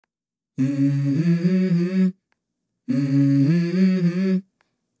Mm-hmm. Mm-hmm.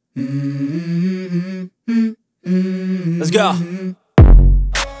 Mm-hmm. Let's go.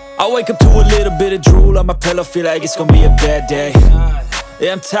 I wake up to a little bit of drool on my pillow, feel like it's gonna be a bad day.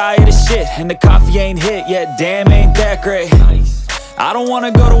 Yeah, I'm tired of shit, and the coffee ain't hit yet, damn, ain't that great. I don't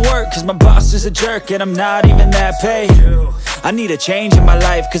wanna go to work, cause my boss is a jerk, and I'm not even that paid. I need a change in my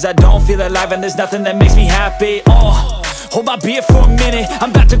life, cause I don't feel alive, and there's nothing that makes me happy. Hold my beer for a minute,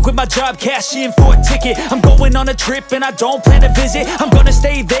 I'm about to quit my job, cash in for a ticket. I'm going on a trip and I don't plan to visit. I'm gonna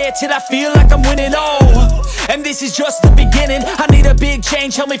stay there till I feel like I'm winning, and this is just the beginning. I need a big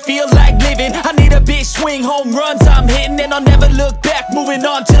change, help me feel like living. I need a big swing, home runs I'm hitting, and I'll never look back, moving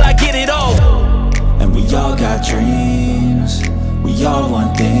on till I get it all. And we all got dreams, we all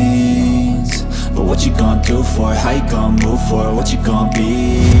want things, but what you gonna do for it? How you gonna move for it? What you gonna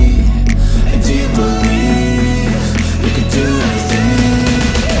be? And do you believe you can do anything?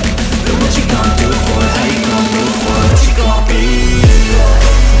 But what you gonna do for it? How you gonna move for it? What you gonna be?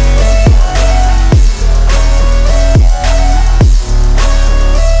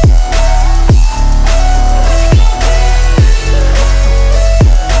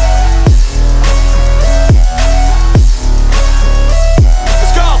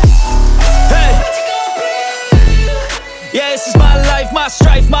 Let's go! Hey! Yeah, this is my life, my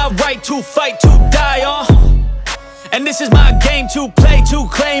strife, my right to fight, to die on. And this is my game to play, to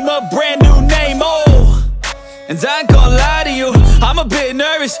claim a brand new name, And I ain't gonna lie to you, I'm a bit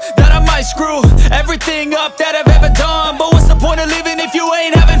nervous that I might screw everything up that I've ever done. But what's the point of living if you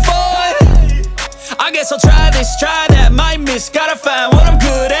ain't having fun? I guess I'll try this, try that, might miss, gotta find what I'm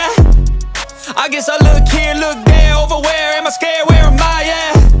good at. I guess I look here, look there, over where am I scared, where am I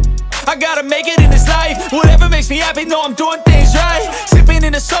at? I gotta make it in this life, whatever makes me happy, know I'm doing things right. Sipping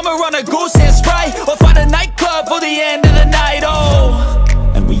in the summer on a goose and Sprite, or find a nightclub for the end of the night,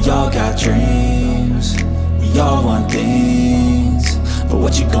 And we all got dreams, we all want things, but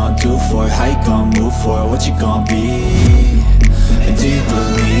what you gonna do for it? How you gonna move for it? What you gonna be? And do you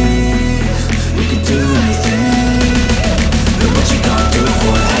believe you can do anything? But what you gonna do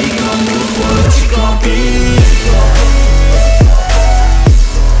for it? How you gonna move for it? What you gonna be?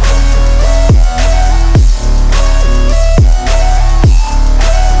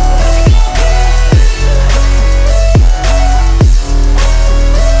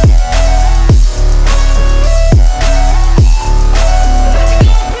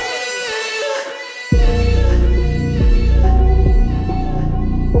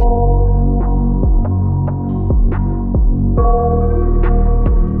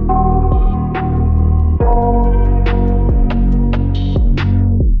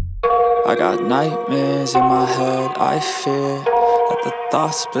 I got nightmares in my head, I fear that the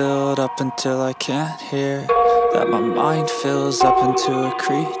thoughts build up until I can't hear, that my mind fills up into a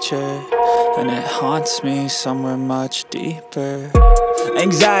creature, and it haunts me somewhere much deeper.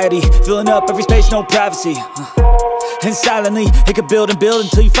 Anxiety, filling up every space, no privacy, and silently, it could build and build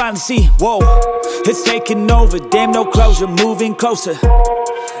until you finally see, whoa, it's taking over, damn, no closure, moving closer.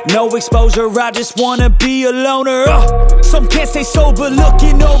 No exposure, I just wanna be a loner. Some can't stay sober,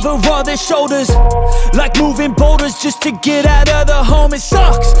 looking over all their shoulders, like moving boulders just to get out of the home. It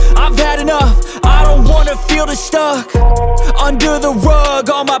sucks, I've had enough, I don't wanna feel the stuck under the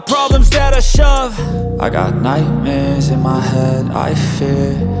rug, all my problems that I shove. I got nightmares in my head, I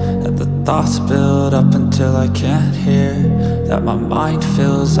fear that the thoughts build up until I can't hear, that my mind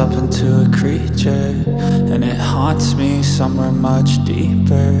fills up into a creature, and it haunts me somewhere much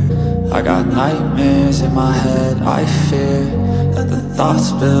deeper. I got nightmares in my head, I fear that the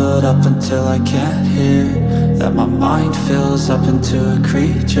thoughts build up until I can't hear, that my mind fills up into a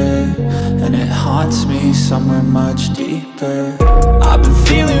creature, and it haunts me somewhere much deeper. I've been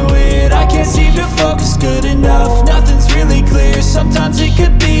feeling weird, I can't seem to focus good enough, nothing's really clear, sometimes it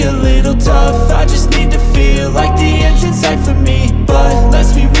could be a little tough. I just need to feel like the end's in sight for me, but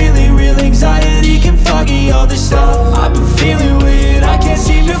let's be really real, anxiety can foggy all this stuff. I've been feeling weird, I can't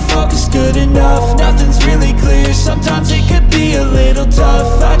seem to focus good enough, nothing's really clear, sometimes it could be a little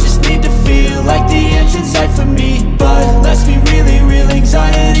tough. I just need to feel like the end's in sight for me, but let's be really real,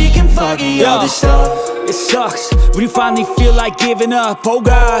 anxiety can foggy all this stuff. It sucks when you finally feel like giving up. Oh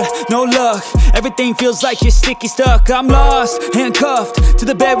God, no luck, everything feels like you're sticky stuck. I'm lost, handcuffed to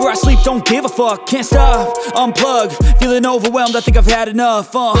the bed where I sleep, don't give a fuck. Can't stop, unplug, feeling overwhelmed, I think I've had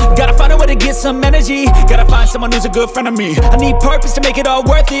enough. Gotta find a way to get some energy, gotta find someone who's a good friend of me. I need purpose to make it all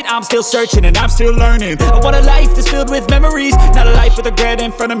worth it, I'm still searching and I'm still learning. I want a life that's filled with memories, not a life with regret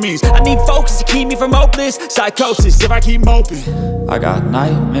and frenemies. I need focus to keep me from hopeless psychosis if I keep moping. I got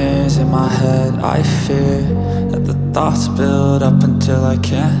nightmares in my head, I fear that the thoughts build up until I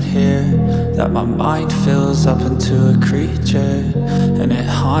can't hear, that my mind fills up into a creature, and it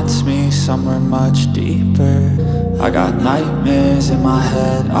haunts me somewhere much deeper. I got nightmares in my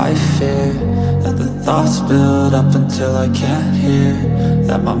head, I fear that the thoughts build up until I can't hear,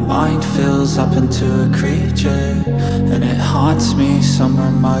 that my mind fills up into a creature, and it haunts me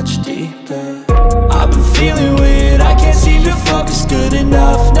somewhere much deeper. I've been feeling weird, I can't seem to focus good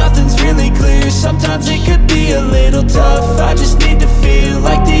enough. Nothing's really clear, sometimes it could be a little tough. I just need to feel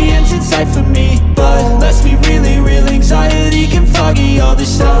like the end's in sight for me, but let's be really real, anxiety can foggy all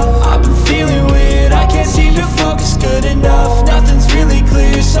this stuff. I've been feeling weird, I can't seem to focus good enough. Nothing's really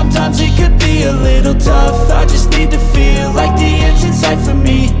clear, sometimes it could be a little tough. I just need to feel like the end's in sight for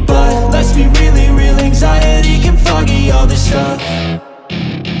me, but let's be really real, anxiety can foggy all this stuff.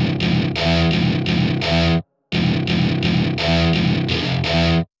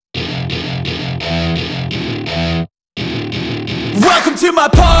 Welcome to my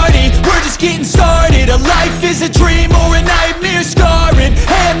party, we're just getting started. A life is a dream or a nightmare scarring.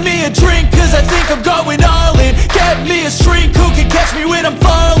 Hand me a drink cause I think I'm going all in. Get me a shrink who can catch me when I'm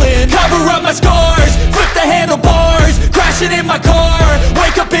falling. Cover up my scars, flip the handlebars, crashing in my car,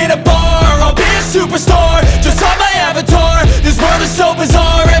 wake up in a bar. I'll be a superstar, just on my avatar. This world is so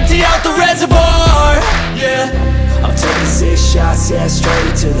bizarre, empty out the reservoir. Yeah, I'm taking 6 shots, yeah,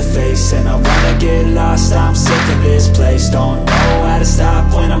 straight to the face. And I wanna get lost, I'm sick of this place. Don't know how to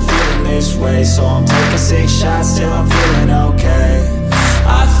stop when I'm feeling this way, so I'm taking 6 shots till I'm feeling okay.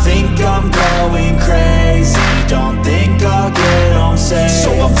 I think I'm going crazy, don't think I'll get home safe.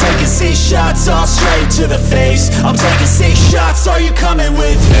 So I'm taking 6 shots, all straight to the face. I'm taking 6 shots, are you coming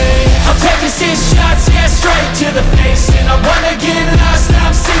with me? I'm taking 6 shots, yeah, straight to the face. And I wanna get lost,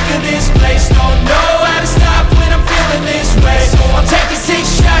 I'm sick of this place. Don't know how to stop when I'm feeling this way, so I'm taking 6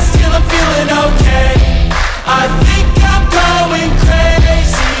 shots till I'm feeling okay. I think I'm going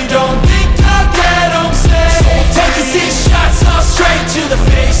crazy, don't think I'll get home safe. So I'm taking 6 shots, all straight to the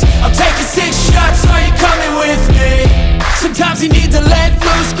face. I'm taking 6 shots, are you coming with me? Sometimes you need to let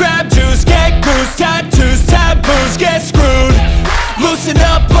loose, grab juice, get goose, tattoos, taboos, get screwed. Loosen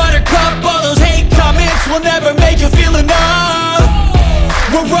up, buttercup, all those hate comments will never make you feel enough.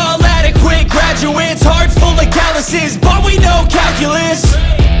 We're all adequate graduates, heart full of calluses, but we know calculus.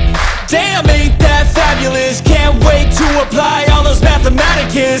 Damn, ain't that fabulous, can't wait to apply all those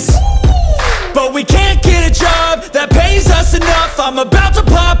mathematicus. But we can't get a job that pays us enough, I'm about to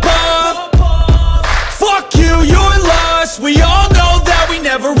pop off. Fuck you, you're lost, we all know that we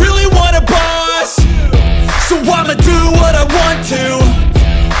never really want a boss. So I'ma do what I want to,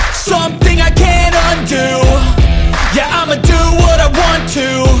 something I can't undo. Yeah, I'ma do what I want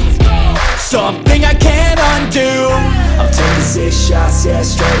to, something I can't undo. I'm taking 6 shots, yeah,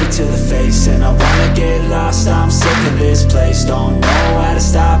 straight to the face. And I wanna get lost, I'm sick of this place. Don't know how to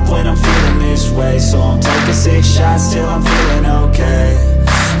stop when I'm feeling this way, so I'm taking 6 shots till I'm feeling okay.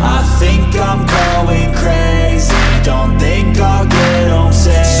 I think I'm going crazy, don't think I'll get home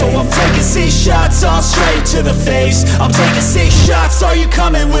safe. So I'm taking 6 shots, all straight to the face. I'm taking 6 shots, are you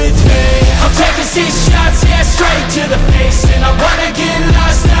coming with me? I'm taking 6 shots, yeah, straight to the face. And I wanna get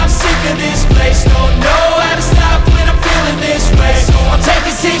lost, I'm sick of this place. Don't know how to stop when I'm feeling this way, so I'm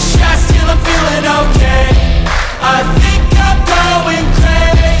taking 6 shots till I'm feeling okay. I think I'm going crazy.